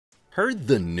Heard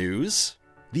the news?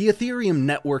 The Ethereum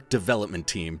network development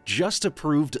team just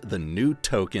approved the new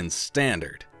token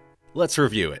standard. Let's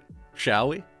review it, shall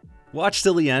we? Watch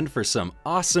till the end for some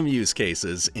awesome use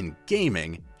cases in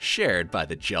gaming shared by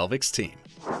the Jelvix team.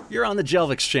 You're on the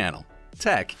Jelvix channel,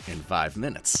 Tech in 5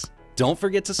 minutes. Don't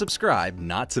forget to subscribe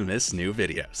not to miss new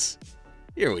videos.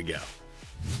 Here we go.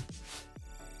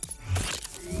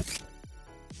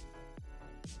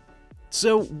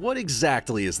 So what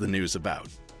exactly is the news about?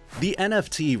 The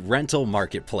NFT rental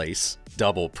marketplace,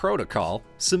 Double Protocol,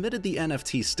 submitted the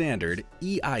NFT standard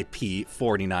EIP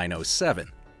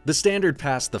 4907. The standard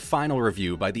passed the final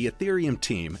review by the Ethereum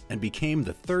team and became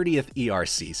the 30th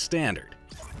ERC standard.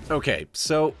 Okay,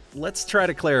 so let's try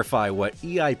to clarify what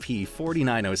EIP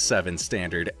 4907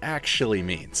 standard actually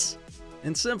means.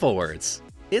 In simple words,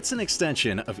 it's an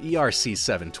extension of ERC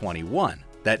 721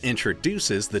 that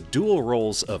introduces the dual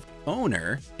roles of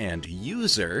owner and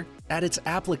user at its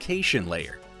application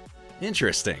layer.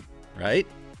 Interesting, right?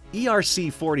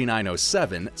 ERC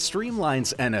 4907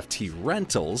 streamlines NFT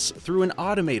rentals through an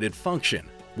automated function,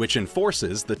 which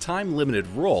enforces the time-limited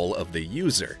role of the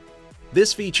user.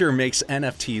 This feature makes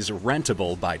NFTs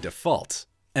rentable by default,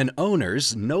 and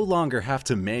owners no longer have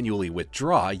to manually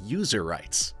withdraw user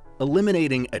rights,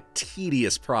 eliminating a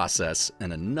tedious process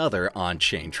and another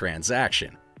on-chain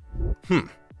transaction.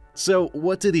 So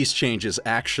what do these changes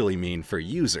actually mean for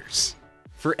users?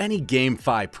 For any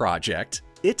GameFi project,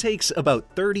 it takes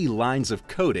about 30 lines of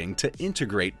coding to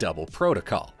integrate Double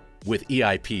Protocol. With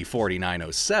EIP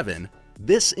 4907,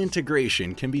 this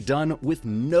integration can be done with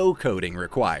no coding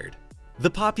required. The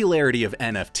popularity of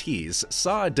NFTs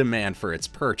saw a demand for its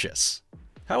purchase.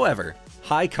 However,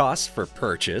 high costs for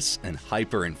purchase and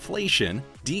hyperinflation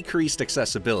decreased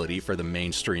accessibility for the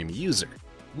mainstream user.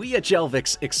 We at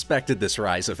Jelvix expected this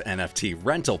rise of NFT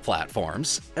rental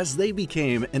platforms as they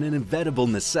became an inevitable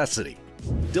necessity.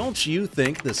 Don't you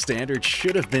think the standard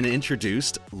should have been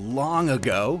introduced long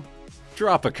ago?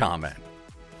 Drop a comment.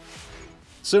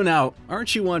 So now,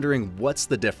 aren't you wondering what's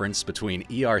the difference between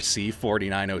ERC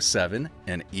 4907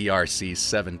 and ERC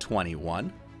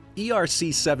 721?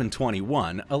 ERC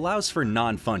 721 allows for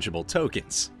non-fungible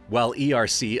tokens, while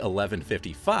ERC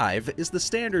 1155 is the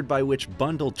standard by which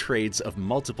bundled trades of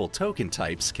multiple token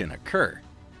types can occur.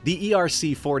 The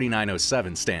ERC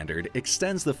 4907 standard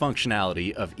extends the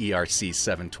functionality of ERC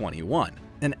 721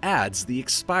 and adds the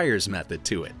expires method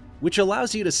to it, which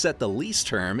allows you to set the lease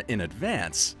term in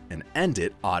advance and end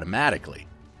it automatically.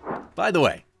 By the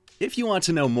way, if you want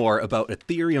to know more about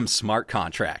Ethereum smart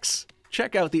contracts,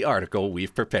 check out the article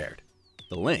we've prepared.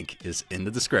 The link is in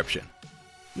the description.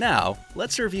 Now,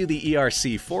 let's review the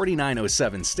ERC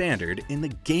 4907 standard in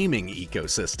the gaming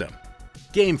ecosystem.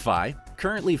 GameFi,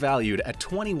 currently valued at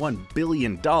 $21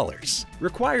 billion,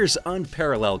 requires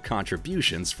unparalleled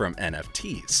contributions from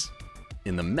NFTs.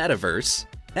 In the metaverse,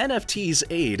 NFTs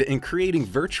aid in creating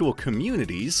virtual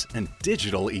communities and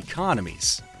digital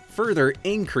economies, further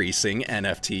increasing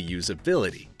NFT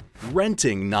usability.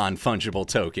 Renting non-fungible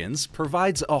tokens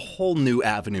provides a whole new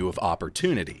avenue of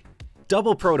opportunity.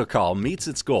 Double Protocol meets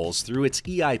its goals through its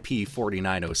EIP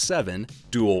 4907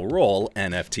 dual-role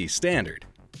NFT standard.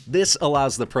 This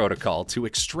allows the protocol to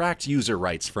extract user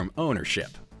rights from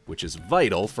ownership, which is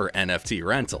vital for NFT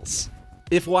rentals.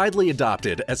 If widely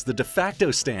adopted as the de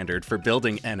facto standard for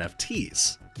building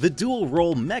NFTs, the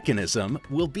dual-role mechanism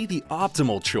will be the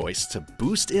optimal choice to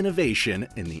boost innovation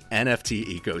in the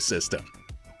NFT ecosystem.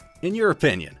 In your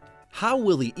opinion, how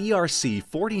will the ERC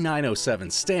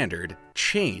 4907 standard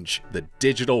change the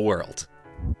digital world?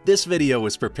 This video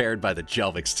was prepared by the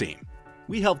Jelvix team.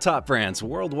 We help top brands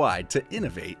worldwide to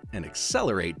innovate and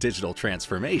accelerate digital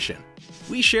transformation.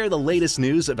 We share the latest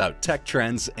news about tech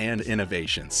trends and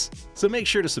innovations, so make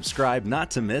sure to subscribe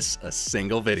not to miss a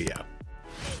single video.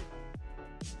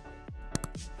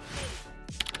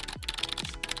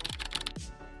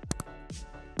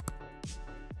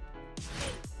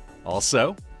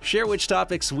 Also, share which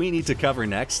topics we need to cover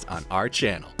next on our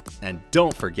channel, and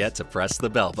don't forget to press the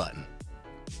bell button.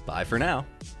 Bye for now.